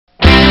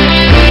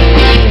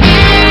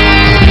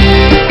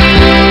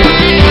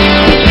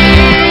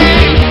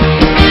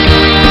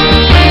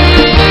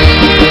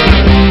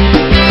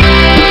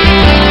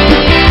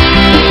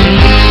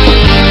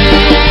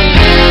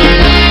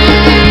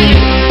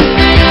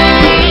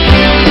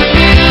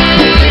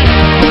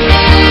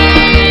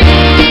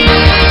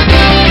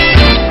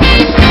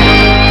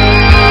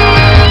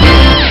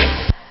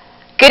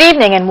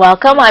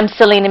welcome. I'm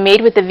Selena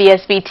Mead with the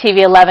VSB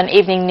TV 11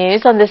 Evening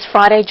News on this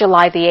Friday,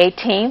 July the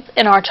 18th.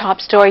 In our top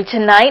story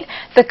tonight,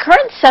 the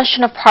current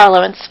session of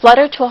Parliament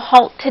spluttered to a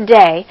halt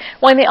today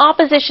when the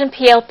opposition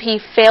PLP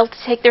failed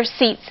to take their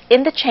seats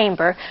in the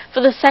chamber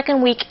for the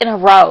second week in a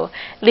row,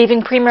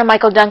 leaving Premier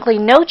Michael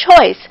Dunkley no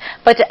choice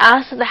but to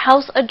ask that the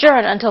House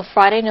adjourn until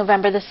Friday,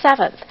 November the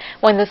 7th,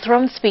 when the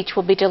throne speech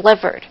will be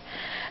delivered.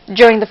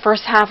 During the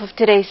first half of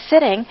today's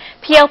sitting,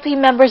 PLP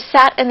members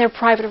sat in their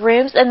private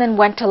rooms and then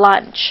went to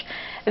lunch.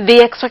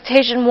 The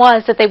expectation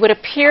was that they would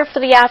appear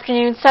for the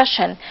afternoon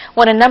session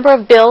when a number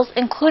of bills,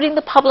 including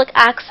the Public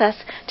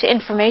Access to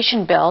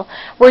Information Bill,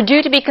 were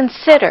due to be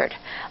considered.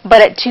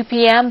 But at 2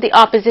 p.m., the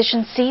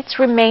opposition seats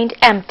remained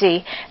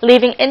empty,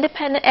 leaving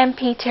independent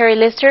MP Terry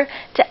Lister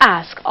to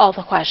ask all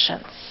the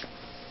questions.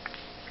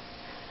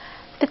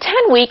 The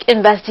 10-week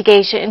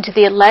investigation into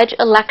the alleged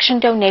election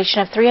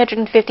donation of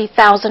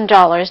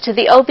 $350,000 to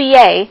the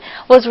OBA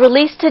was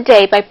released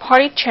today by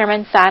Party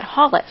Chairman Thad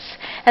Hollis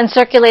and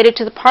circulated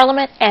to the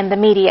Parliament and the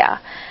media.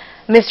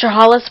 Mr.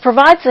 Hollis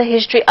provides the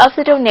history of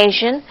the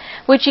donation,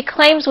 which he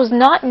claims was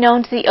not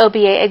known to the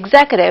OBA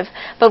executive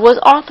but was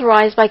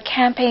authorized by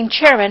campaign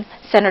chairman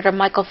Senator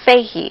Michael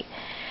Fahey.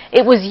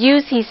 It was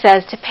used, he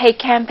says, to pay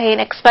campaign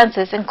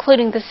expenses,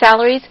 including the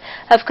salaries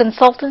of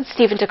consultants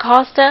Stephen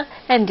DaCosta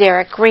and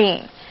Derek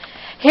Green.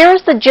 Here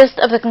is the gist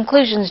of the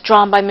conclusions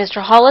drawn by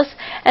Mr. Hollis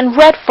and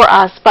read for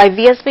us by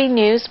VSB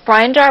News'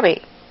 Brian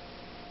Darby.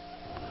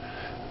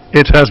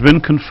 It has been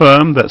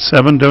confirmed that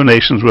 7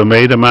 donations were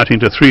made amounting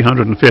to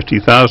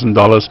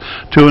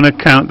 $350,000 to an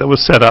account that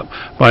was set up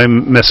by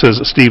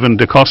Messrs. Stephen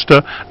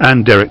DaCosta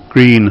and Derek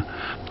Green.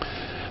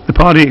 The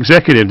party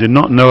executive did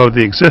not know of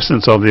the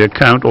existence of the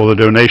account or the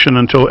donation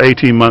until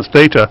 18 months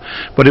later,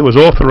 but it was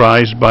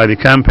authorized by the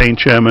campaign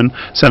chairman,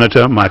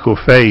 Senator Michael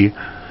Fahey.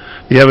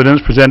 The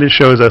evidence presented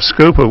shows a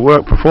scope of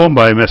work performed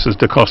by Messrs.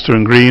 DaCosta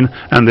and Green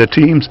and their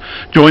teams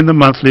during the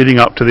month leading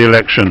up to the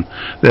election.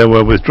 There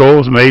were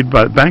withdrawals made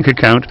by the bank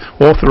account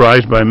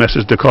authorized by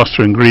Messrs.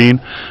 DaCosta and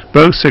Green.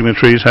 Both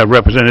signatories have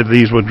represented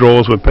these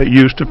withdrawals were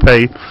used to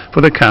pay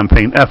for the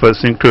campaign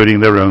efforts, including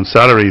their own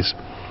salaries.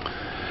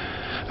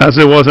 As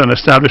there was an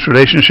established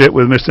relationship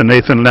with Mr.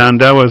 Nathan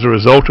Landau as a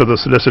result of the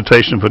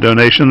solicitation for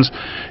donations,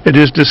 it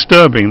is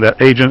disturbing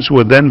that agents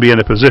would then be in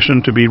a position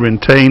to be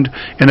retained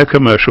in a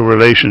commercial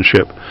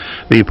relationship.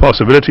 The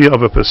possibility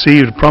of a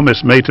perceived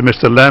promise made to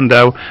Mr.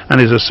 Landau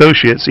and his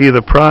associates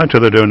either prior to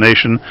the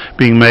donation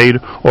being made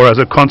or as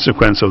a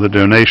consequence of the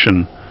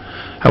donation.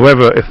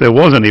 However, if there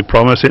was any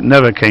promise, it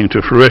never came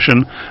to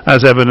fruition,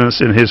 as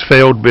evidenced in his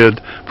failed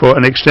bid for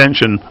an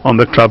extension on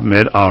the Club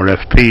Med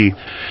RFP.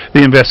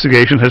 The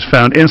investigation has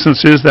found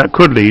instances that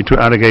could lead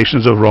to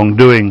allegations of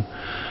wrongdoing.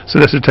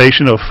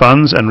 Solicitation of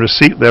funds and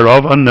receipt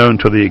thereof unknown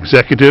to the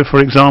executive,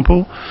 for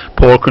example,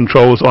 poor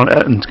controls on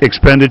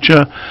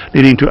expenditure,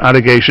 leading to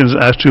allegations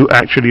as to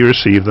actually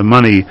receive the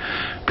money,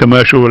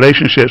 commercial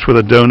relationships with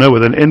a donor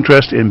with an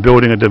interest in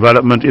building a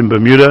development in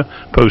Bermuda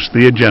post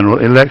the general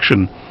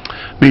election,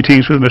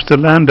 meetings with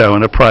Mr. Landau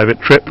on a private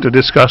trip to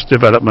discuss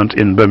development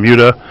in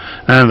Bermuda,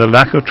 and the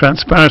lack of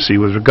transparency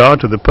with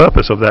regard to the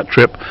purpose of that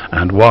trip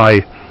and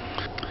why.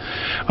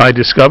 I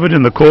discovered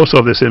in the course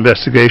of this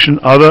investigation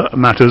other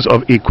matters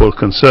of equal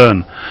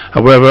concern.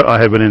 However, I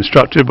have been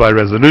instructed by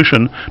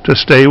resolution to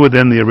stay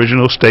within the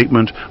original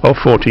statement of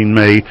 14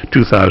 May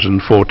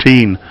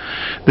 2014.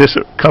 This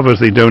covers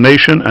the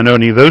donation and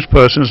only those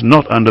persons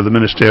not under the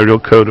Ministerial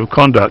Code of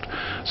Conduct,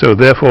 so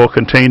therefore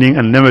containing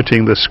and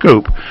limiting the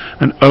scope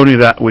and only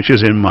that which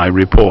is in my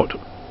report.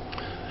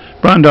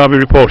 Brian Darby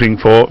reporting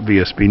for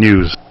VSB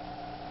News.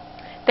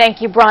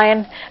 Thank you,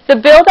 Brian. The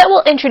bill that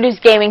will introduce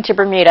gaming to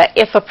Bermuda,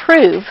 if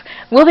approved,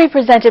 will be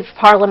presented to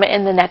Parliament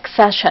in the next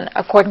session,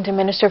 according to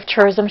Minister of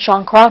Tourism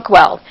Sean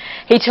Crockwell.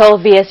 He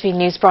told VSB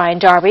News' Brian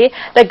Darby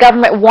that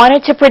government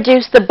wanted to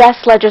produce the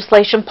best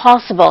legislation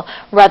possible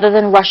rather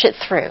than rush it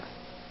through.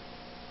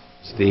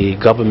 The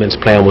government's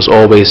plan was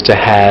always to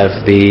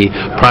have the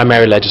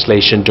primary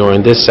legislation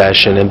during this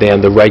session and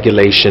then the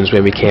regulations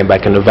when we came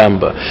back in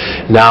November.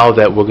 Now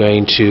that we're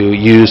going to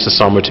use the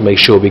summer to make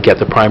sure we get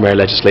the primary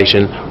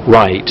legislation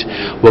right,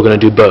 we're going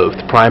to do both,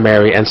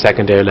 primary and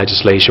secondary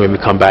legislation when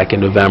we come back in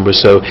November.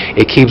 So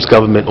it keeps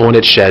government on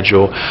its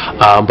schedule,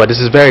 but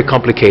this is a very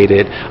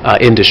complicated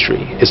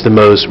industry. It's the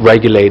most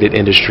regulated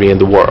industry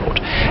in the world.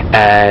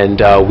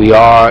 And we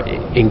are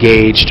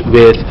engaged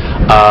with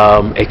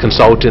a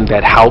consultant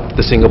that helped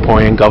the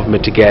Singaporean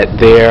government to get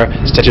their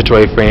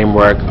statutory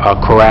framework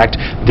correct.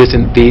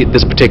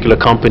 This particular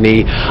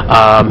company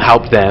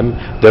helped them.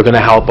 They're going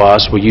to help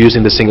us. We're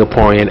using the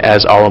Singaporean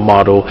as our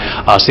model.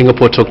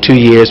 Singapore took 2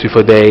 years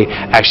before they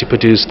actually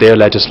produced their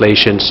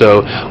legislation,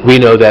 so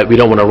we know that we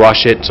don't want to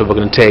rush it, so we're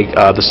going to take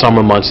the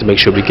summer months to make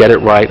sure we get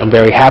it right. I'm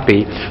very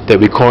happy that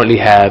we currently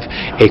have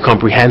a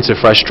comprehensive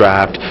fresh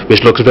draft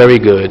which looks very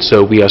good,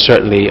 so we are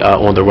certainly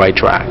on the right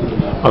track.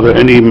 Are there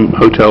any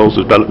hotels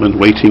or development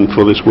waiting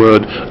for this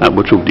word,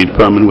 which will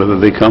determine whether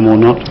they come or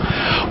not?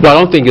 Well, I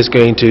don't think it's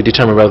going to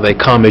determine whether they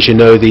come. As you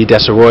know, the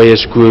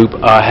Desarrollos group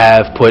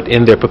have put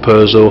in their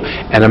proposal proposal,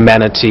 an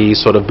amenity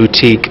sort of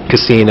boutique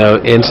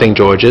casino in St.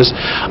 George's.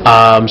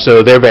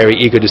 So they're very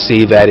eager to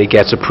see that it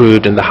gets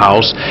approved in the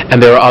House.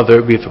 And there are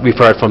other, we've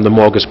heard from the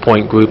Mortgage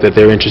Point group that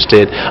they're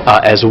interested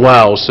as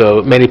well.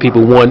 So many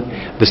people want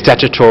the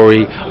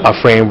statutory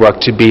framework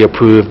to be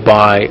approved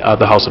by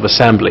the House of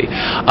Assembly.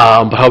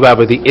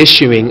 However, the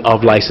issuing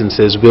of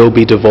licenses will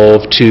be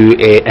devolved to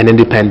an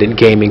independent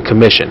gaming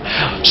commission.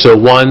 So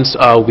once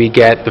we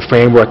get the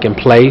framework in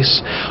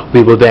place,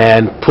 we will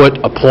then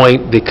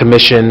appoint the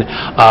commission,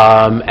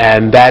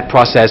 and that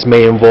process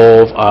may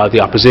involve the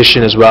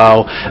opposition as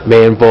well,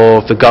 may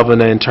involve the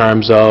governor in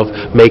terms of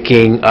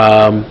making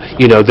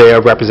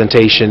their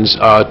representations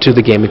to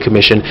the Gaming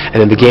Commission,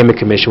 and then the Gaming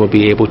Commission will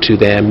be able to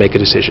then make a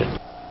decision.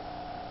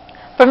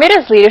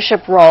 Bermuda's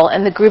leadership role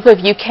in the group of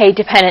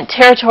UK-dependent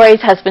territories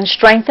has been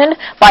strengthened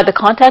by the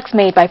contacts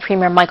made by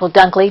Premier Michael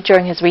Dunkley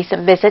during his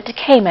recent visit to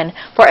Cayman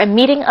for a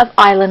meeting of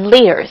island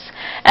leaders.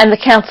 And the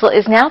Council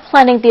is now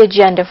planning the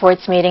agenda for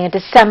its meeting in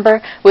December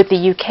with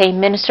the UK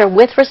Minister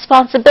with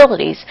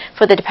responsibilities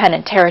for the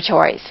dependent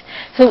territories,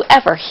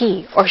 whoever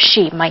he or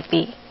she might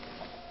be.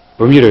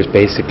 Bermuda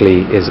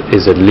basically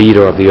is a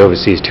leader of the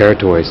overseas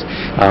territories,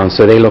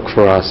 so they look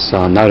for us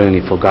not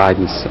only for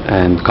guidance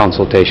and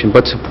consultation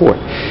but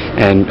support,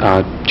 and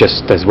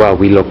just as well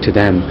we look to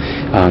them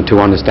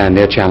to understand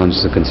their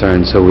challenges and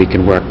concerns so we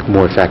can work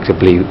more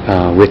effectively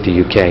with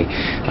the UK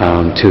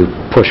to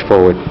push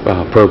forward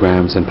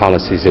programs and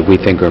policies that we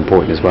think are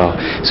important as well.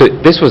 So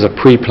this was a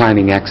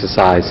pre-planning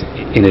exercise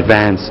in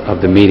advance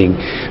of the meeting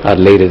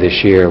later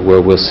this year,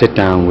 where we'll sit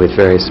down with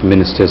various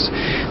ministers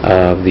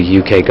of the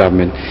UK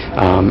government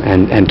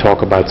and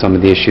talk about some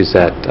of the issues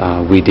that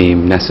we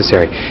deem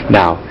necessary.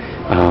 Now,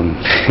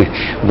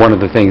 one of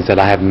the things that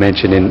I haven't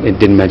mentioned and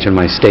didn't mention in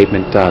my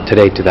statement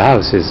today to the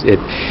House is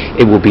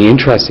it will be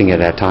interesting at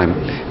that time.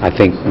 I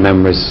think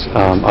members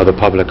of the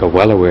public are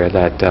well aware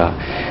that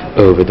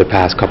over the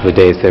past couple of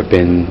days there have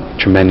been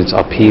tremendous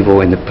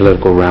upheaval in the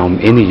political realm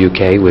in the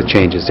UK with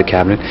changes to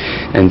cabinet,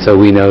 and so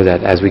we know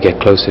that as we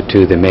get closer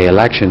to the May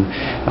election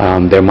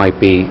there might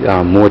be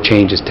more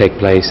changes take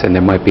place, and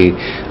there might be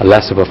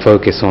less of a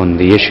focus on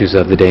the issues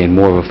of the day and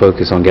more of a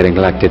focus on getting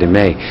elected in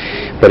May.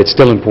 But it's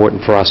still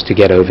important for us to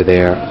get over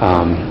there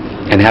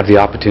and have the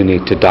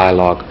opportunity to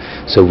dialogue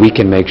so we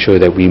can make sure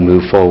that we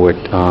move forward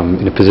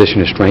in a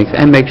position of strength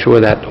and make sure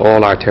that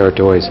all our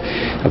territories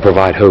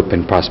provide hope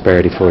and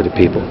prosperity for the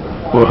people.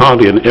 We're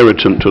hardly an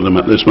irritant to them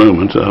at this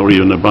moment, or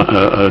even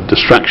a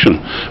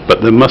distraction,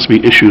 but there must be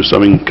issues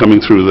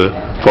coming through the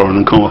foreign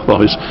and common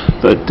authorities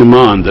that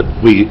demand that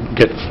we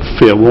get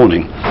fair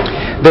warning.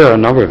 There are a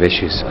number of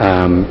issues.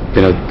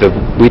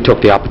 We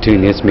took the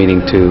opportunity in this meeting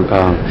to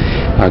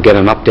get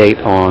an update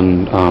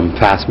on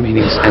past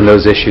meetings and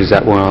those issues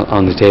that were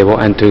on the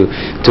table, and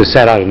to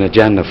set out an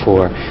agenda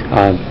for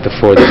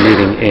the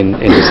meeting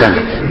in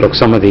December. Look,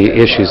 some of the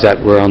issues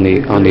that were on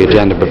the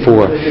agenda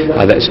before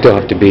that still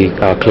have to be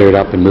cleared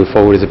up and move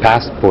forward is the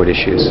passport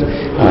issues.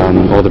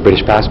 All the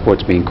British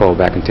passports being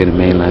called back into the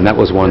mainland. That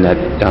was one that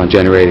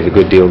generated a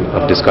good deal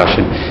of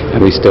discussion,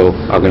 and we still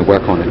are going to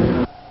work on it.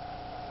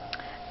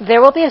 There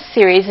will be a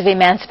series of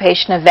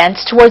emancipation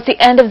events towards the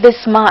end of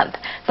this month,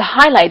 the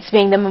highlights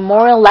being the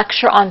memorial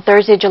lecture on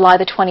Thursday, July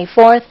the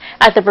 24th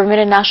at the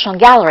Bermuda National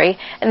Gallery,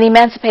 and the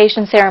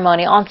emancipation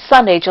ceremony on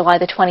Sunday, July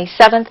the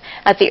 27th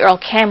at the Earl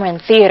Cameron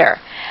Theatre.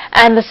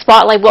 And the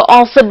spotlight will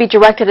also be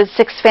directed at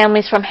 6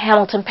 families from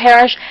Hamilton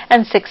Parish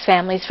and 6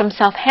 families from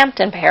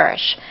Southampton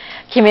Parish.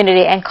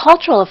 Community and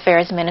Cultural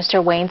Affairs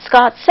Minister Wayne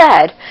Scott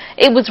said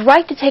it was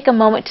right to take a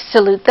moment to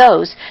salute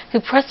those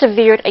who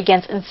persevered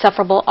against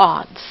insufferable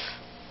odds.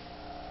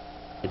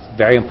 It's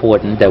very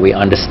important that we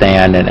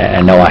understand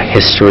and know our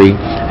history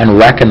and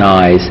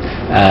recognize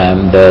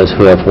those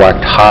who have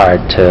worked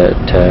hard to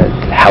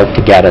help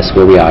to get us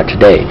where we are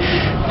today.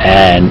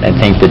 And I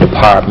think the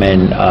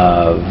Department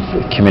of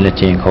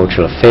Community and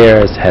Cultural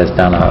Affairs has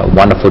done a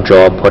wonderful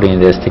job putting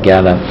this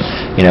together.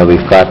 You know,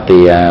 we've got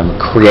the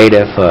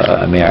creative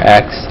Amir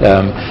X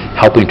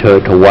helping to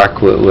work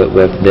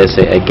with this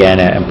again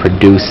and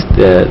produce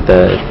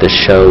the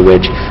show,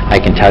 which I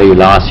can tell you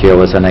last year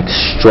was an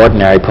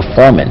extraordinary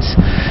performance.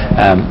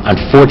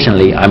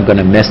 Unfortunately, I'm going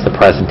to miss the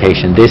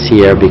presentation this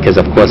year because,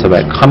 of course, of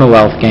our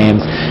Commonwealth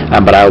Games,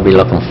 but I will be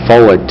looking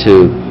forward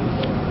to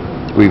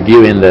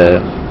reviewing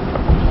the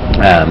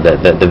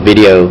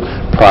video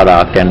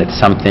product, and it's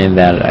something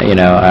that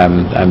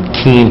I'm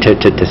keen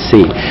to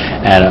see.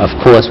 And of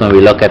course, when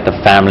we look at the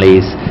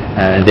families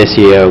this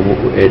year,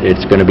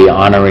 it's going to be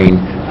honoring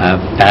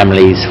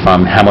families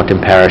from Hamilton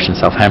Parish and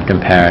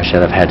Southampton Parish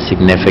that have had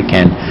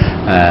significant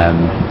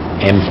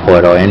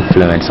input or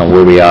influence on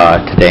where we are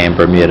today in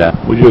Bermuda.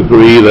 Would you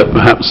agree that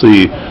perhaps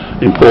the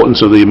importance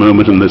of the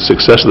moment and the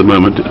success of the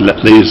moment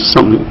lays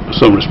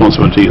some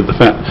responsibility of the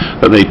fact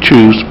that they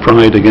choose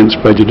pride against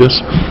prejudice?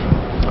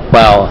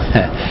 Well,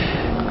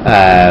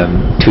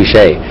 touche.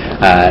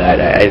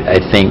 I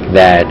think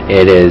that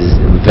it is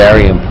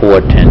very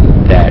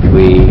important that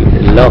we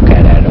look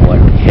at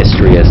what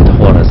history has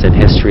taught us, and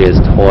history has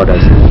taught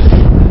us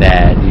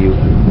that you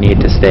need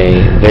to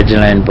stay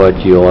vigilant, but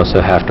you also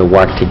have to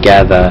work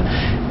together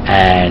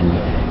and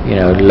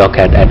look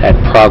at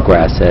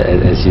progress,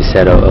 as you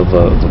said, of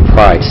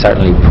pride.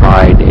 Certainly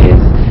pride is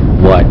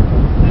what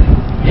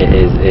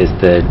is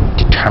the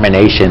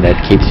determination that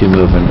keeps you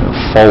moving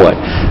forward.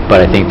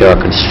 But I think there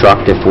are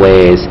constructive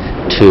ways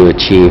to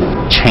achieve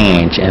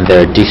change, and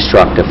there are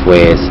destructive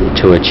ways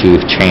to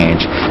achieve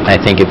change. And I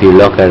think if you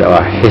look at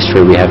our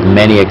history, we have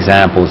many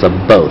examples of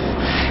both.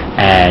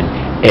 And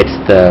it's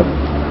the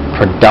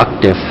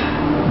productive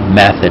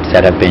methods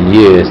that have been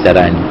used that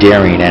are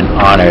endearing and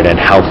honored and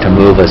help to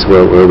move us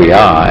where we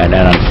are. And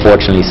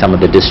unfortunately, some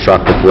of the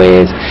destructive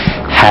ways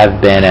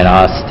have been and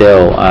are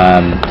still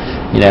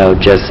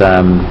just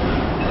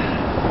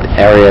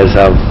areas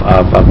of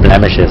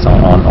blemishes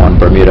on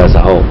Bermuda as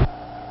a whole.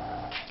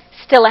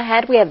 Still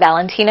ahead, we have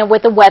Valentina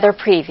with the weather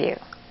preview.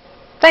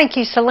 Thank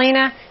you,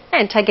 Selena.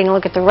 And taking a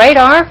look at the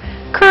radar,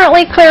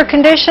 currently clear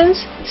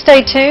conditions.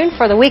 Stay tuned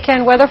for the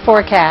weekend weather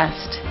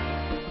forecast.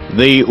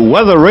 The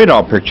weather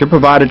radar picture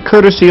provided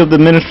courtesy of the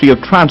Ministry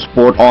of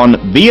Transport on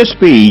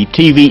VSB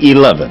TV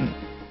 11.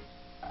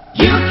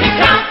 You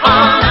can count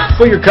on us.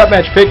 For your Cut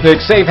Match picnic,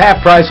 save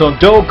half price on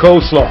Dole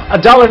coleslaw.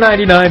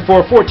 $1.99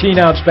 for a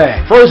 14-ounce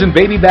bag. Frozen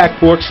baby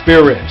back pork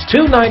spare ribs,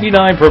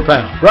 $2.99 per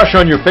pound. Rush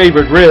on your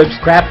favorite ribs.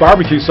 Kraft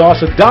barbecue sauce,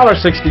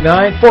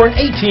 $1.69 for an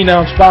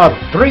 18-ounce bottle.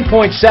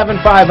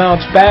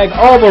 3.75-ounce bag,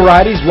 all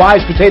varieties,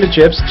 Wise potato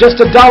chips, just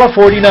 $1.49.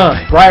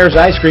 Breyer's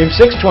ice cream,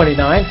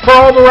 $6.29 for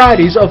all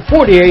varieties of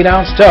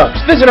 48-ounce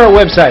tubs. Visit our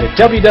website at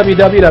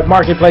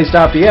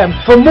www.marketplace.pm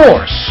for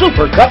more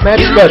Super Cut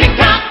Match specials.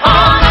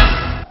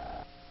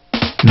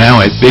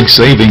 Now at Big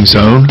Savings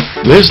Zone,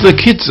 there's the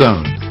Kids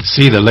Zone.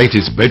 See the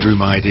latest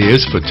bedroom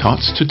ideas for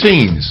tots to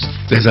teens.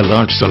 There's a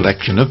large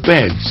selection of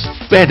beds,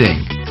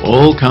 bedding,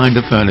 all kind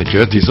of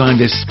furniture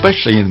designed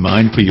especially in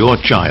mind for your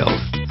child.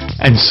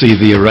 And see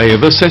the array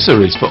of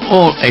accessories for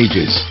all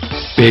ages.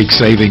 Big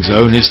Savings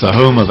Zone is the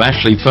home of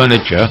Ashley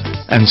Furniture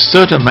and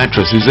certain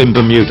mattresses in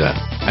Bermuda.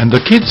 And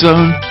the Kids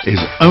Zone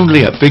is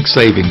only at Big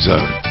Savings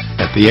Zone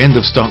at the end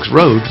of Stocks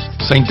Road,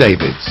 St.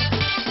 David's.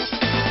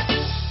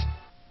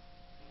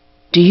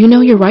 Do you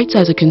know your rights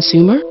as a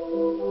consumer?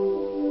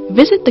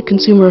 Visit the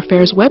Consumer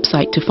Affairs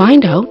website to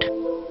find out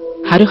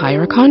how to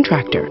hire a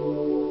contractor,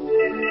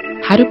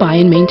 how to buy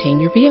and maintain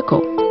your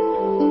vehicle,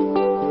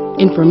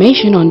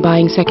 information on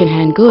buying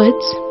second-hand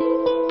goods,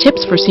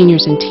 tips for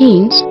seniors and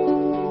teens,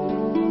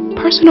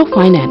 personal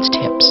finance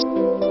tips,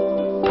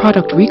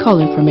 product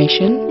recall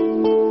information,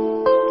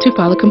 to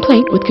file a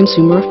complaint with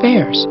Consumer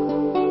Affairs.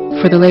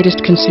 For the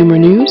latest consumer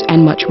news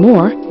and much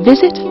more,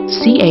 visit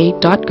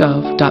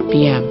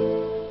ca.gov.bm.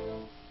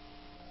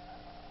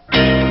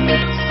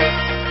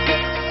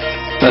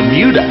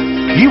 Bermuda,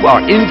 you are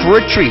in for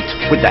a treat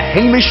with the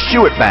Hamish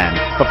Stewart Band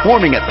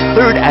performing at the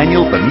 3rd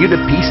Annual Bermuda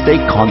Peace Day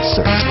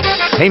Concert.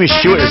 Hamish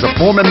Stewart is a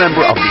former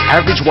member of the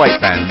Average White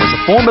Band, was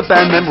a former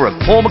band member of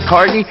Paul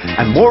McCartney,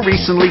 and more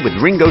recently with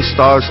Ringo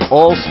Starr's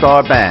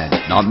All-Star Band.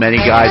 Not many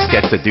guys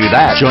get to do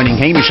that. Joining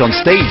Hamish on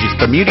stage is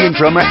Bermudian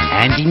drummer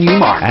Andy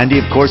Newmark. Andy,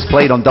 of course,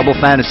 played on Double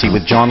Fantasy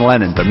with John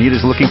Lennon.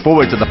 Bermuda's looking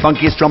forward to the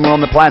funkiest drummer on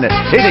the planet,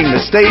 hitting the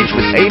stage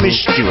with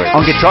Hamish Stewart.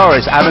 On guitar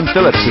is Alan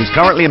Phillips, who's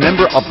currently a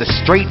member of the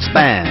Straits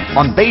Band.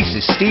 On bass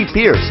is Steve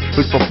Pierce,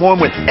 who's performed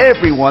with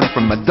everyone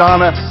from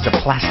Madonna to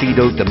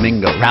Placido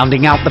Domingo.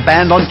 Rounding out the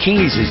band on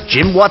keys is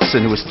Jim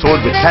Watson, who has toured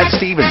with Pat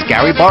Stevens,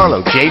 Gary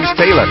Barlow, James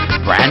Taylor,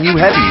 Brand New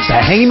Heavies.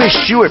 The Hamish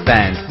Stewart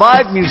Band,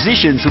 5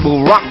 musicians who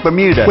will rock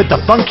Bermuda with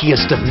the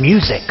funkiest of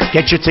music.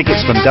 Get your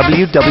tickets from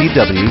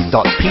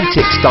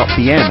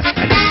www.ptix.pm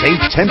and save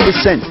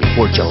 10%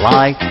 before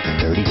July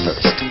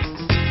 31st.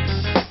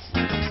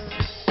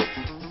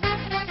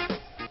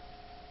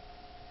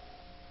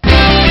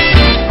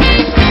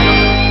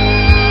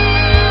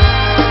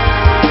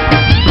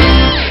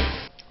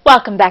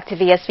 Welcome back to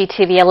VSB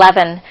TV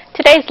 11.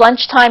 Today's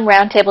lunchtime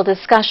roundtable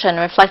discussion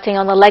reflecting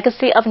on the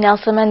legacy of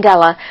Nelson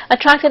Mandela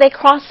attracted a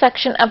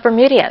cross-section of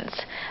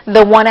Bermudians.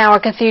 The 1-hour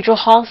Cathedral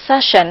Hall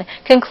session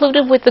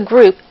concluded with the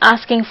group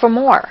asking for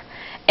more.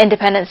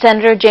 Independent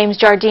Senator James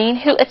Jardine,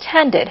 who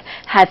attended,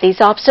 had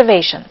these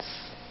observations.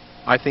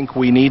 I think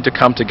we need to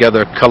come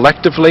together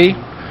collectively,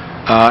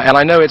 and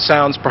I know it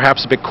sounds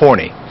perhaps a bit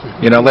corny.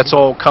 Let's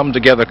all come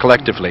together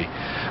collectively.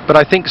 But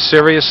I think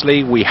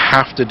seriously we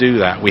have to do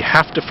that. We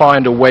have to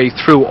find a way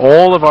through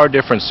all of our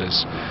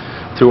differences,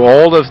 through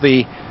all of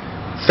the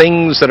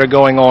things that are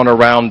going on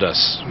around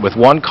us, with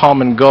one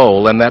common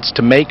goal, and that's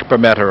to make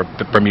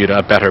Bermuda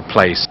a better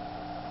place.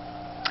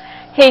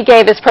 He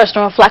gave his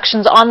personal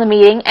reflections on the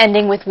meeting,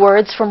 ending with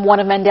words from one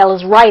of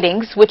Mandela's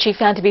writings, which he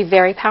found to be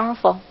very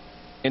powerful.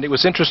 And it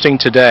was interesting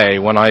today.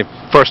 When I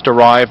first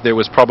arrived, there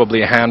was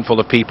probably a handful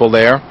of people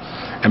there.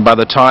 And by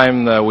the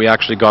time we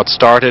actually got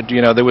started,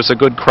 there was a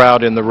good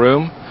crowd in the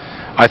room.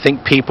 I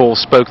think people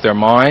spoke their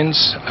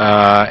minds,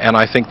 and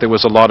I think there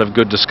was a lot of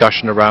good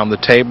discussion around the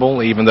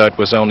table, even though it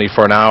was only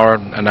for an hour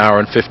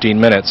and 15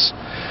 minutes.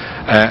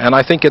 And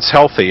I think it's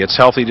healthy. It's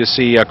healthy to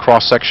see a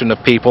cross-section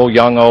of people,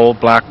 young, old,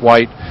 black,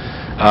 white,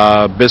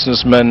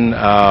 businessmen,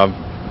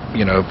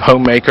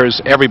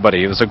 homemakers,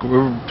 everybody. It was a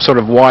sort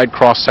of wide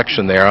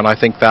cross-section there, and I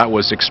think that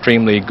was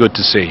extremely good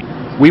to see.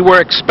 We were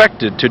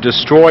expected to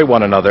destroy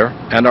one another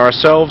and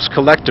ourselves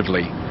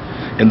collectively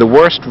in the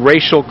worst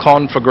racial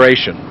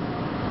conflagration.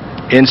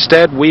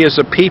 Instead, we as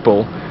a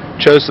people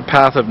chose the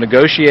path of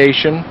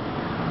negotiation,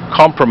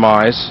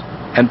 compromise,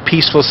 and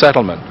peaceful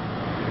settlement.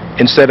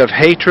 Instead of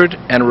hatred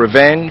and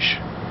revenge,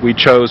 we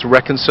chose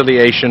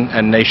reconciliation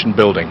and nation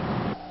building.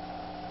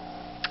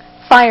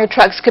 Fire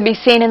trucks could be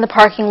seen in the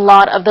parking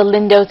lot of the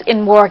Lindos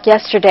in Warwick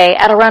yesterday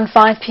at around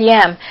 5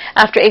 p.m.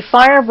 after a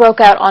fire broke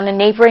out on a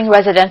neighboring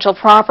residential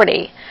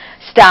property.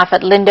 Staff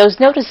at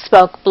Lindos noticed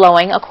smoke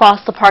blowing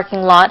across the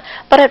parking lot,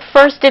 but at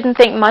first didn't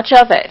think much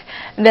of it.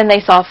 Then they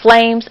saw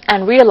flames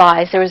and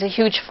realized there was a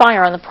huge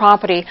fire on the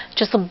property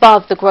just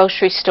above the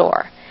grocery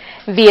store.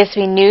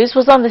 VSB News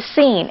was on the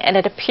scene, and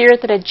it appeared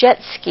that a jet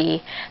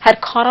ski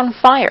had caught on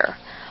fire.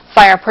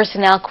 Fire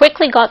personnel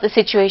quickly got the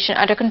situation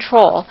under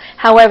control.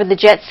 However, the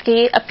jet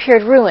ski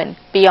appeared ruined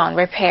beyond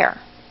repair.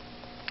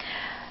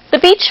 The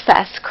Beach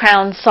Fest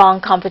Crown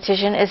Song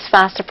Competition is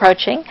fast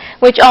approaching,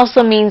 which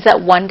also means that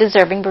one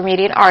deserving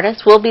Bermudian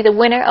artist will be the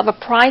winner of a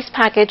prize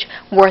package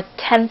worth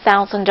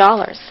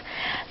 $10,000.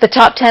 The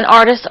top 10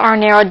 artists are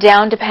narrowed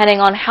down depending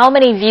on how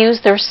many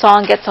views their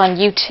song gets on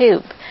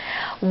YouTube.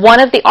 One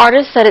of the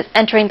artists that is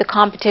entering the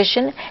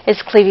competition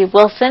is Clevie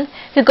Wilson,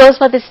 who goes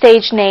by the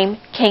stage name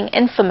King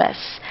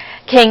Infamous.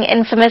 King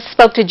Infamous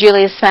spoke to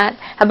Julia Smat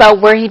about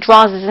where he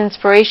draws his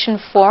inspiration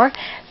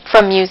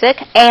from music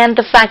and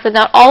the fact that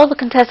not all of the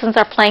contestants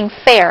are playing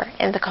fair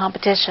in the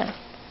competition.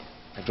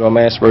 I draw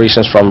my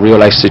inspirations from real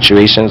life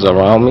situations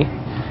around me,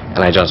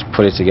 and I just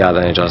put it together,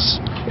 and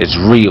it's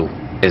real.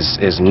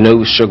 It's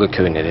no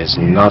sugarcoating it. There's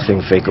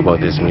nothing fake about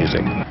this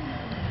music.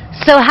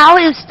 So how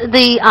is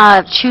the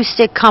Chew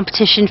Stick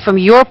competition from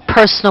your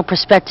personal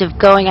perspective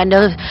going? I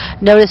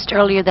noticed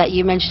earlier that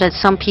you mentioned that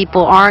some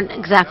people aren't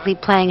exactly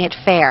playing it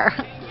fair.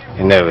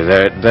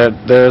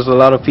 There's a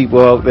lot of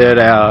people out there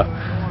that are,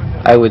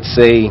 I would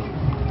say,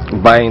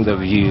 buying the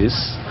views,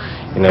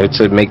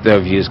 to make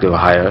their views go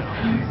higher.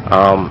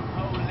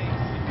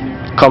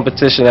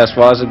 Competition, as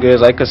far as it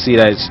goes, I could see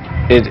that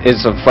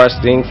it's a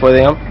first thing for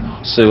them.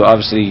 So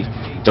obviously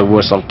there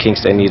were some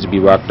kinks that need to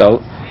be worked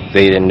out.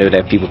 They didn't know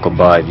that people could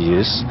buy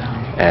views.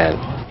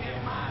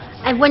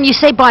 And when you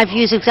say buy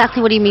views,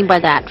 exactly what do you mean by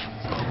that?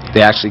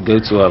 They actually go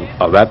to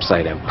a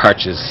website and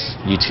purchase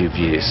YouTube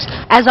views.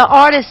 As an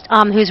artist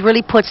who's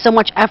really put so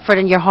much effort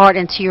and your heart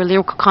into your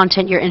lyrical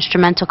content, your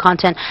instrumental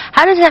content,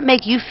 how does that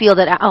make you feel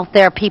that out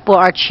there people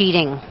are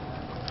cheating?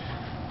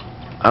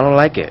 I don't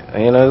like it.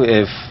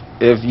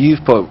 If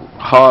you've put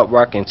hard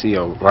work into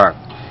your work,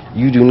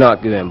 you do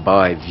not go and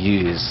buy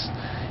views.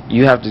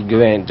 You have to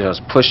go and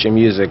just push your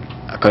music,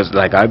 because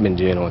like I've been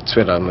doing on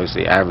Twitter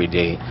mostly every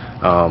day,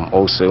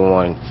 also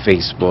on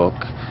Facebook,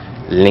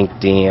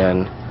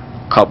 LinkedIn,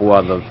 a couple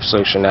other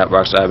social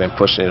networks that I've been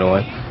pushing it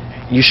on.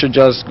 You should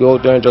just go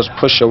there and just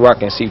push your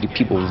work and see if the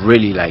people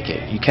really like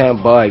it. You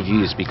can't buy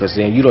views, because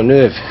then you don't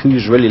know if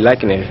who's really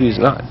liking it and who's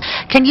not.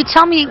 Can you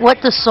tell me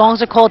what the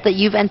songs are called that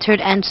you've entered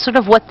and sort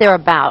of what they're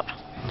about?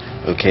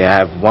 Okay, I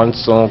have one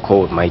song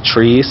called My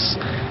Trees,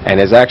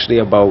 and it's actually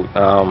about,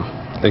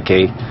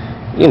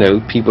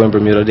 people in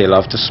Bermuda, they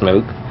love to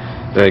smoke.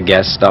 They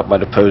get stopped by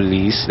the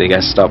police, they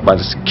get stopped by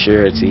the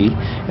security.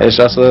 And it's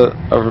just a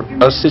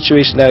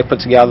situation that I put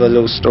together, a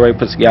little story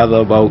put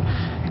together about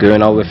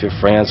going out with your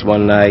friends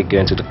one night,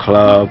 going to the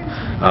club,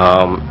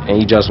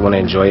 and you just want to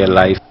enjoy your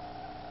life.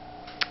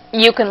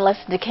 You can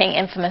listen to King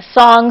Infamous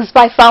songs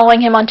by following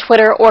him on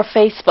Twitter or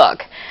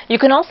Facebook. You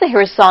can also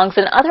hear his songs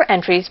and other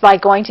entries by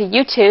going to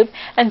YouTube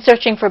and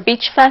searching for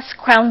Beach Fest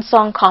Crown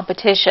Song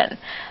Competition.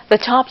 The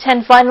top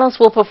 10 finalists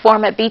will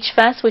perform at Beach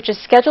Fest, which is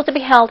scheduled to be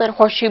held at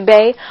Horseshoe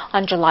Bay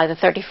on July the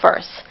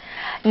 31st.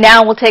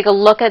 Now we'll take a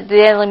look at the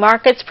daily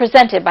markets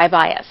presented by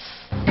Bias.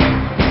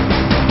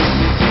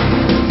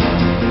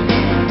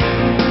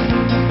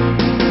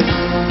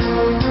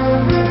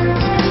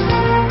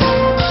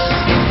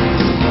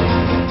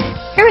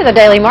 Here are the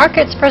daily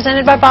markets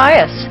presented by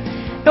Bias.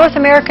 North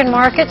American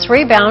markets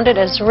rebounded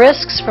as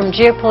risks from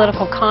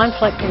geopolitical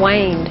conflict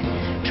waned.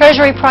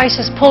 Treasury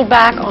prices pulled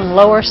back on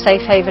lower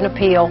safe haven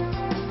appeal.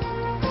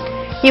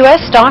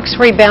 U.S. stocks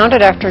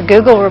rebounded after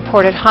Google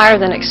reported higher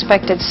than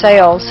expected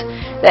sales.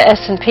 The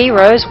S&P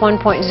rose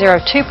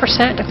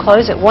 1.02% to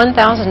close at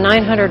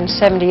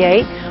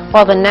 1,978,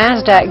 while the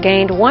NASDAQ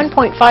gained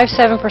 1.57%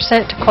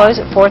 to close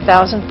at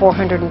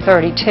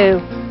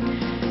 4,432.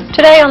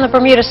 Today on the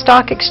Bermuda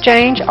Stock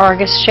Exchange,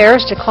 Argus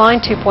shares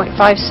declined 2.56%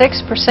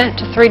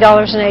 to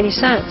 $3.80,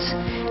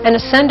 and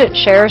Ascendant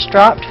shares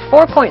dropped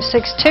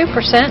 4.62%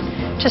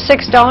 to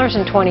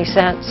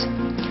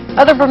 $6.20.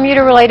 Other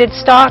Bermuda-related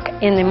stock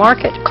in the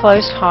market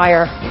closed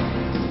higher.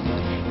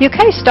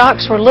 UK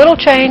stocks were little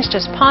changed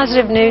as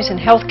positive news in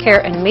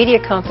healthcare and media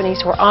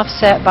companies were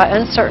offset by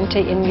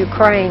uncertainty in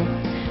Ukraine.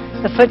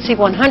 The FTSE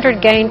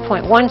 100 gained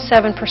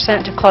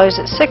 0.17% to close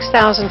at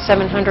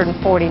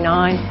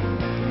 6,749.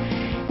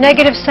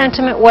 Negative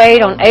sentiment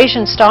weighed on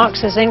Asian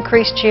stocks as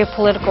increased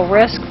geopolitical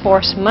risk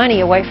forced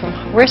money away from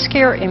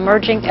riskier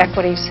emerging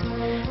equities.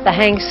 The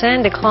Hang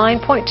Seng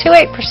declined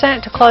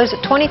 0.28% to close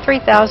at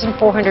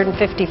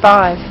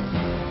 23,455.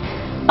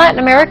 Latin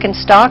American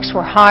stocks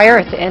were higher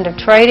at the end of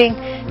trading.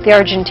 The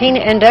Argentina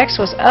index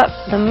was up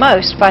the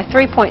most by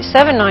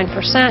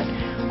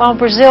 3.79%, while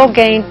Brazil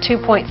gained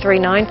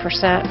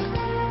 2.39%.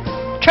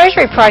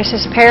 Treasury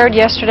prices paired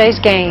yesterday's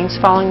gains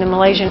following the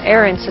Malaysian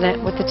air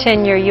incident, with the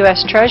 10-year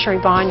U.S. Treasury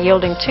bond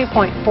yielding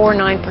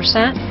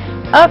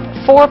 2.49%, up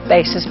 4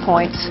 basis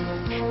points.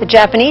 The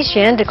Japanese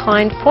yen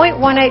declined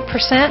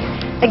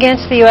 0.18%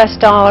 against the U.S.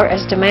 dollar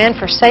as demand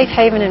for safe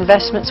haven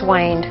investments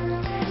waned.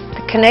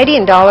 The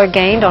Canadian dollar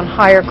gained on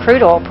higher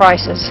crude oil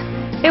prices.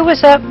 It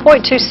was up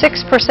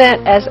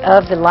 0.26% as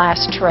of the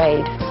last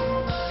trade.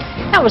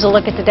 That was a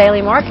look at the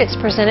daily markets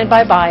presented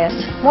by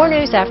Bias. More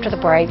news after the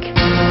break.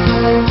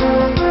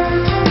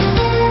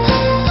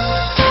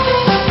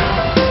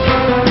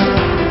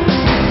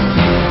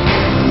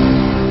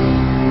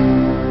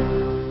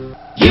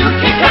 You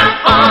can count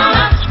on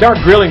us. Start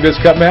grilling this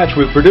cup match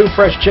with Purdue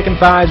fresh chicken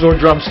thighs or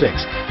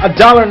drumsticks,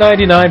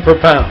 $1.99 per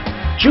pound.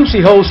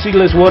 Juicy whole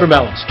seedless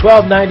watermelons,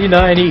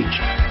 $12.99 each.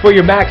 For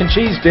your mac and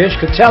cheese dish,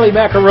 Catelli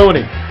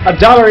macaroni,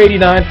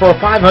 $1.89 for a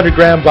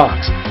 500-gram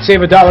box.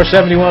 Save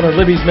 $1.71 on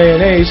Libby's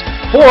mayonnaise,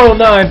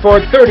 $4.09 for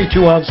a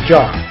 32-ounce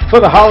jar. For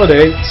the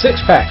holiday,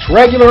 6-packs,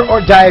 regular or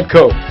Diet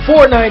Coke,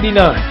 $4.99.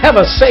 Have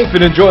a safe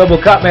and enjoyable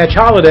cup match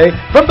holiday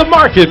from the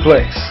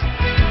marketplace.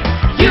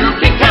 You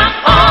can count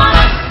on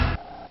us.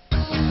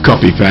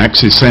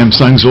 Copyfax is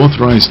Samsung's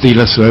authorized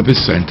dealer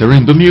service center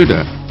in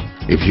Bermuda.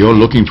 If you're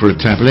looking for a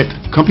tablet,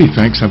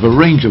 Copyfax have a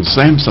range of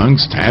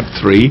Samsung's Tab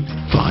 3,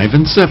 5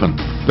 and 7.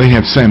 They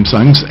have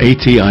Samsung's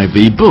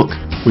ATIV Book,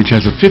 which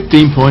has a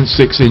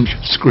 15.6-inch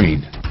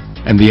screen.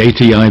 And the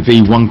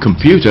ATIV One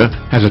computer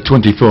has a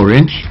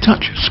 24-inch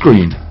touch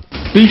screen.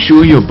 Be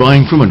sure you're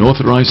buying from an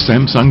authorized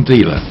Samsung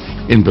dealer.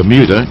 In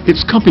Bermuda,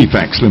 it's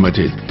Copyfax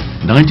Limited,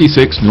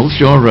 96 North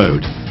Shore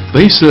Road.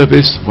 They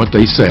service what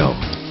they sell.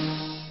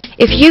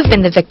 If you've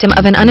been the victim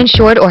of an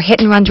uninsured or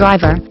hit-and-run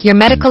driver, your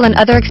medical and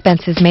other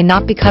expenses may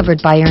not be covered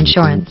by your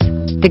insurance.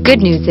 The good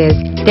news is,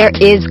 there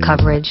is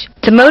coverage.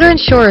 The Motor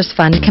Insurers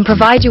Fund can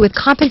provide you with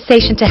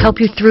compensation to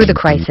help you through the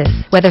crisis,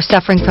 whether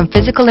suffering from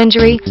physical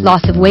injury,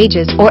 loss of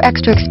wages, or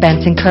extra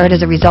expense incurred as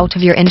a result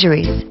of your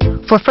injuries.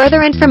 For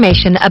further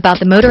information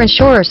about the Motor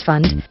Insurers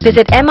Fund,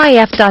 visit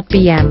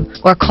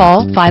mif.bm or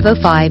call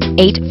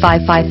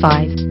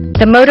 505-8555.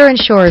 The Motor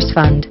Insurers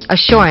Fund,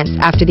 assurance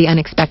after the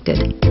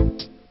unexpected.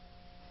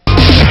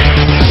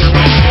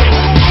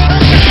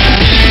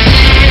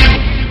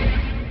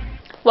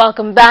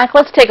 Welcome back.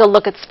 Let's take a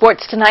look at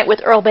sports tonight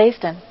with Earl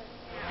Basden.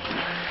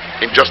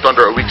 In just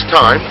under a week's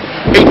time,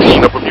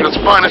 18 of Bermuda's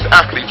finest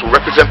athletes will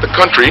represent the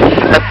country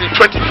at the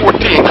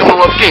 2014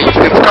 Commonwealth Games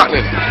in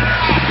Scotland.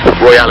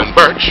 Roy Allen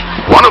Birch,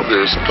 one of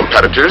those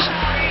competitors,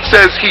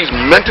 says he's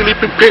mentally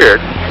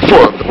prepared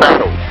for the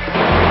battle.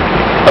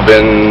 I've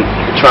been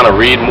trying to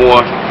read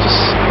more, just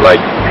like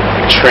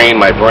train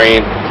my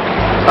brain.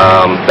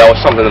 That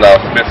was something that I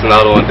was missing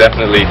out on,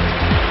 definitely.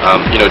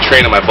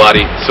 Training my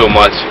body so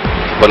much,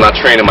 but not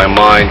training my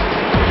mind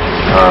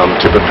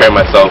to prepare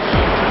myself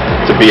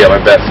to be at my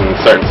best in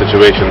certain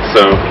situations.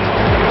 So,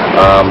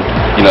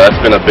 that's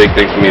been a big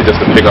thing for me, just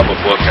to pick up a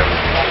book and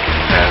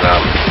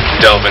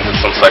delve into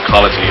some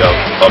psychology of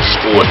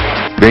sport.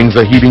 Things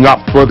are heating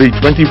up for the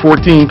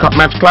 2014 Cup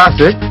Match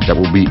Classic that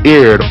will be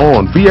aired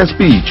on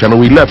VSB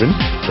Channel 11,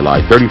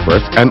 July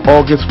 31st and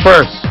August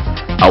 1st.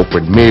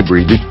 Alfred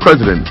Mabry, the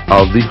president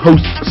of the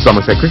host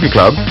Somerset Cricket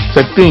Club,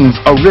 said things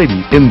are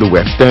ready in the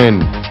West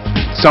End.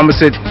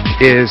 Somerset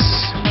is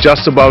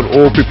just about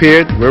all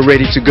prepared. We're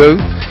ready to go.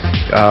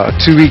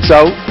 2 weeks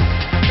out.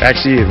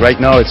 Actually, right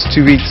now it's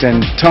 2 weeks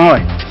and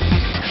time.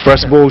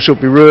 First ball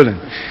should be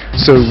rolling.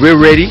 So we're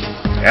ready.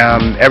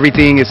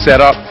 Everything is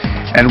set up.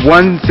 And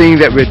one thing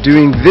that we're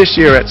doing this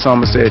year at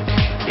Somerset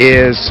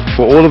is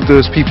for all of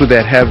those people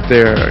that have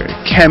their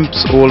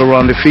camps all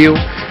around the field,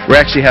 we're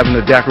actually having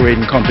a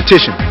decorating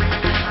competition.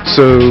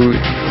 So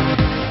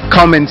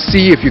come and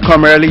see. If you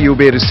come early, you'll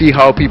be able to see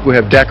how people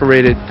have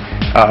decorated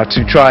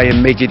to try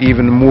and make it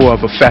even more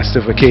of a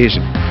festive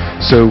occasion.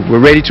 So we're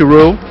ready to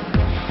roll.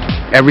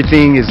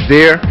 Everything is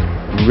there.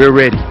 We're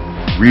ready.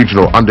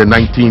 Regional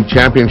Under-19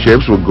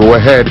 Championships will go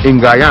ahead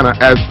in Guyana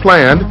as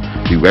planned,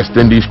 the West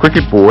Indies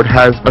Cricket Board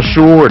has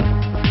assured.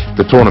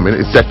 The tournament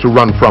is set to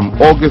run from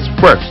August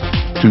 1st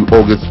to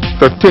August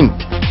 13th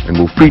and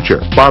will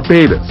feature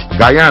Barbados,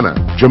 Guyana,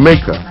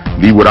 Jamaica,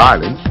 Leeward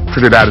Islands,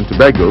 Trinidad and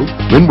Tobago,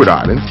 Windward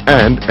Islands,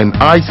 and an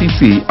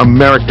ICC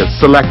America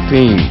Select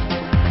team.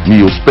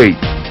 Neil Spate,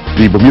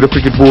 the Bermuda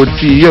Cricket Board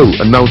CEO,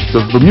 announced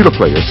the Bermuda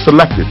players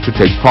selected to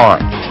take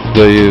part.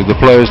 The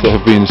players that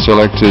have been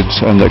selected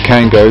and that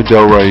can go: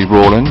 Delray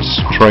Rawlins,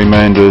 Trey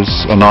Manders,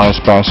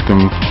 Anais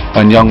Bascom,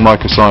 and young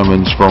Micah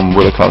Simons from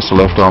Willicutts, the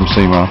left-arm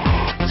seamer.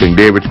 St.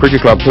 David's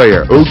Cricket Club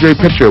player O.J.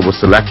 Pitcher was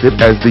selected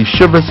as the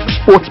Shivers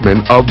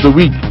Sportsman of the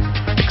Week.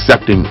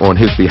 Accepting on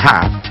his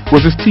behalf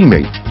was his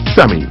teammate,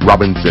 Sammy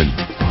Robinson.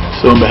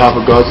 So on behalf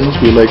of Gardens,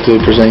 we'd like to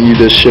present you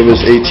this Shivers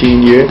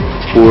 18 year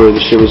for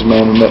the Shivers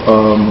Man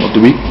of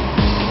the Week.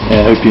 And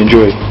I hope you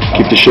enjoy.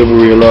 Keep the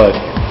chivalry alive.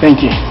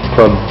 Thank you. No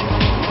problem.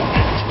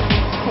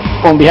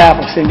 On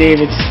behalf of St.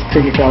 David's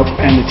Cricket Club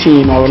and the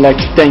team, I would like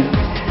to thank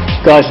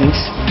Gardens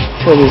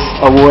for this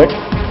award.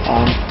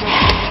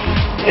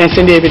 And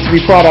St. David's,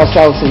 we pride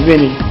ourselves in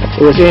winning.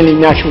 It was only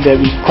natural that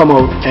we come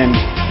out and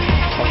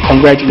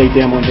congratulate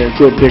them on their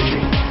good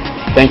victory.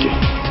 Thank you.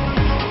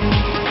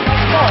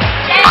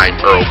 I'm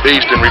Earl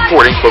Basden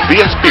reporting for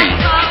VSB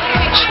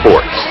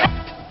Sports.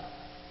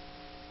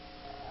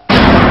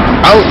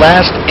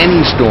 Outlast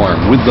any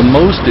storm with the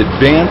most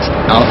advanced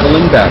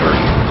alkaline battery.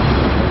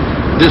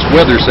 This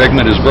weather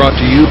segment is brought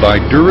to you by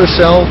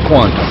Duracell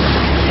Quantum.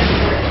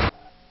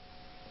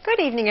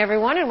 Good evening,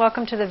 everyone, and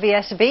welcome to the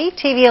VSB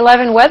TV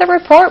 11 Weather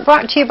Report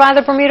brought to you by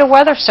the Bermuda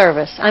Weather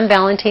Service. I'm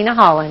Valentina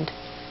Holland.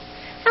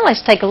 Now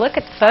let's take a look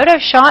at the photo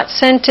shot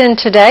sent in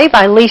today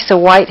by Lisa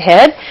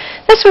Whitehead.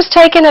 This was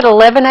taken at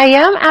 11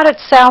 a.m. out at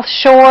South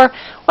Shore.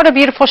 What a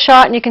beautiful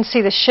shot, and you can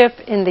see the ship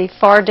in the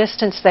far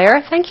distance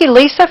there. Thank you,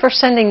 Lisa, for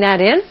sending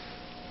that in.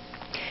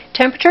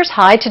 Temperatures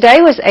high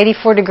today was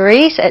 84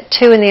 degrees at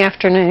 2 in the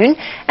afternoon,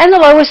 and the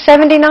low was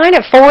 79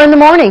 at 4 in the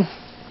morning.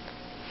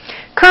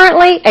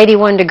 Currently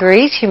 81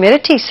 degrees,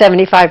 humidity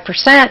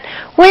 75%,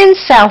 winds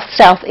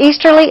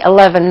south-southeasterly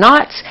 11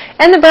 knots,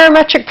 and the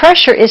barometric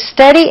pressure is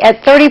steady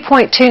at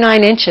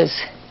 30.29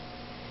 inches.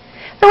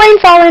 The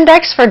rainfall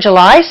index for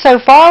July so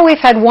far, we've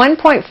had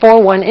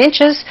 1.41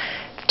 inches.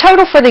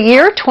 Total for the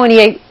year,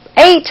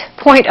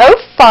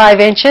 28.05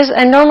 inches,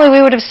 and normally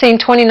we would have seen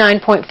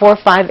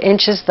 29.45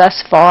 inches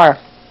thus far.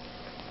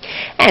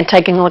 And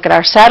taking a look at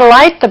our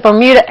satellite, the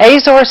Bermuda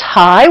Azores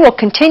high will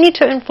continue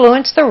to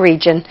influence the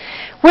region,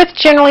 with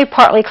generally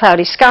partly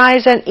cloudy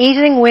skies and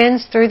easing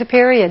winds through the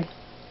period.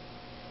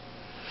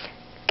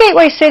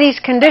 Gateway cities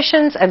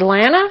conditions: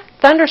 Atlanta,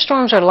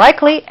 thunderstorms are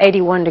likely,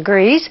 81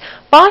 degrees.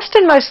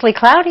 Boston, mostly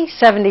cloudy,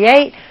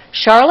 78.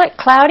 Charlotte,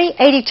 cloudy,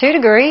 82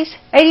 degrees.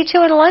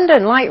 82 in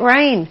London, light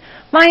rain.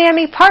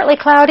 Miami, partly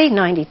cloudy,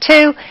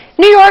 92.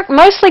 New York,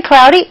 mostly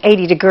cloudy,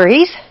 80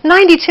 degrees.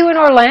 92 in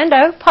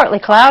Orlando, partly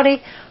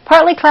cloudy.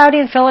 Partly cloudy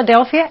in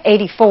Philadelphia,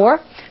 84.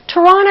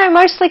 Toronto,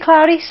 mostly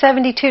cloudy,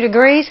 72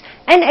 degrees.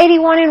 And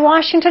 81 in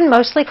Washington,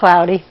 mostly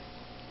cloudy.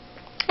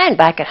 And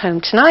back at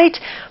home tonight,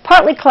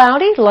 partly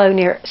cloudy, low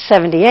near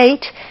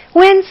 78.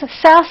 Winds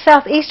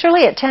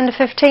south-southeasterly at 10 to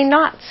 15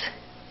 knots.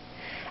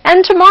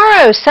 And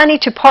tomorrow, sunny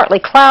to partly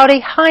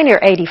cloudy, high near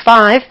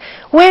 85.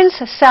 Winds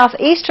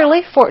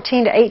southeasterly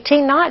 14 to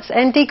 18 knots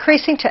and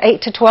decreasing to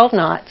 8 to 12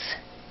 knots.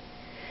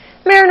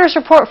 Mariners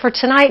report for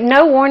tonight: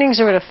 no warnings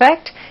are in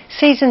effect.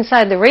 Seas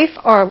inside the reef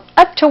are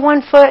up to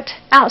 1 foot,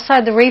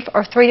 outside the reef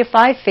are 3 to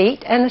 5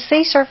 feet, and the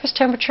sea surface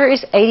temperature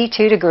is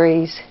 82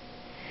 degrees.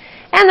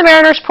 And the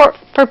Mariners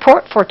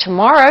report for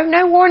tomorrow: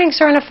 no warnings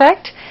are in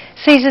effect.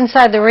 Seas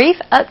inside the reef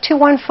up to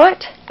 1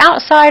 foot,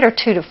 outside are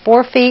 2 to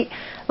 4 feet.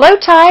 Low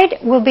tide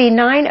will be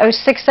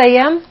 9:06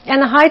 a.m.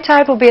 and the high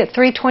tide will be at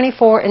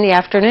 3:24 in the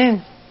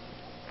afternoon.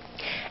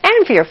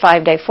 And for your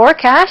 5-day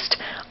forecast,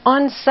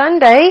 on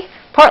Sunday,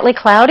 partly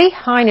cloudy,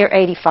 high near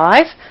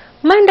 85.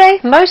 Monday,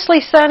 mostly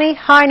sunny,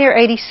 high near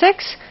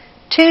 86.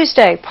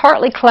 Tuesday,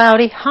 partly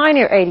cloudy, high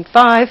near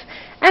 85.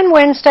 And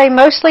Wednesday,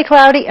 mostly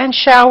cloudy and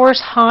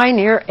showers, high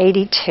near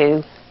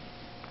 82.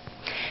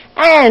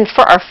 And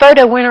for our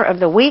photo winner of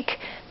the week,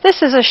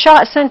 this is a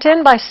shot sent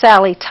in by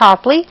Sally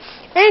Topley.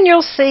 And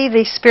you'll see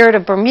the Spirit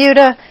of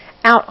Bermuda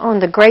out on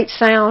the Great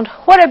Sound.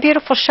 What a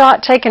beautiful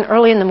shot taken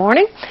early in the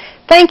morning.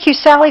 Thank you,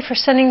 Sally, for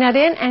sending that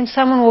in, and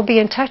someone will be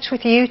in touch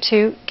with you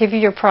to give you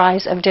your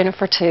prize of dinner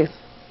for two.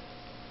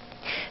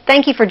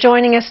 Thank you for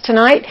joining us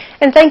tonight,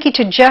 and thank you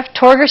to Jeff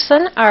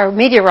Torgerson, our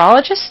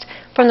meteorologist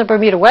from the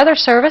Bermuda Weather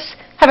Service.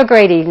 Have a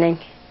great evening.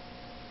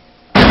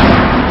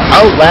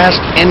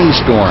 Outlast any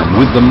storm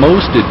with the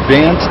most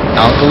advanced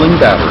alkaline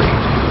battery.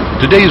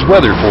 Today's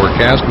weather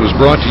forecast was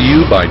brought to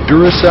you by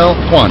Duracell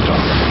Quantum.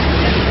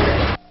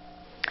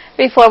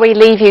 Before we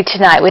leave you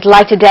tonight, we'd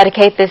like to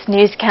dedicate this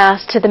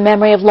newscast to the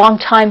memory of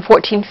longtime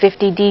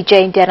 1450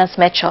 DJ Dennis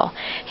Mitchell.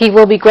 He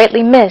will be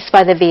greatly missed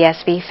by the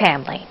VSB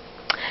family.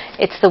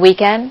 It's the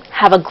weekend.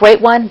 Have a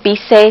great one. Be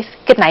safe.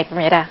 Good night,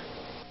 Bermuda.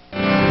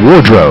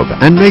 Wardrobe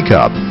and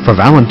makeup for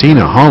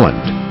Valentina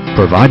Holland.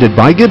 Provided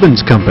by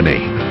Gibbons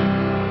Company.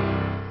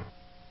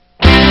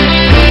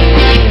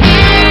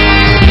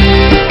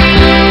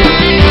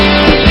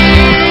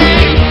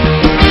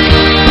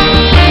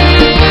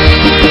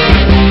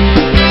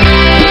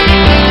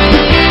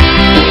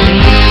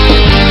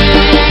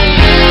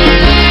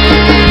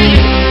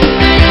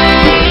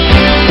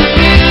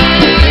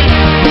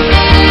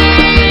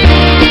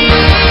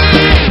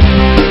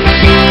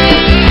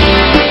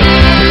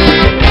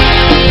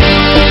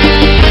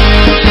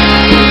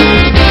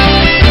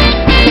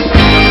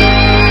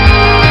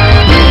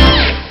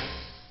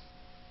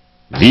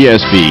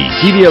 VSB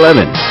TV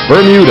 11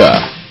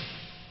 Bermuda.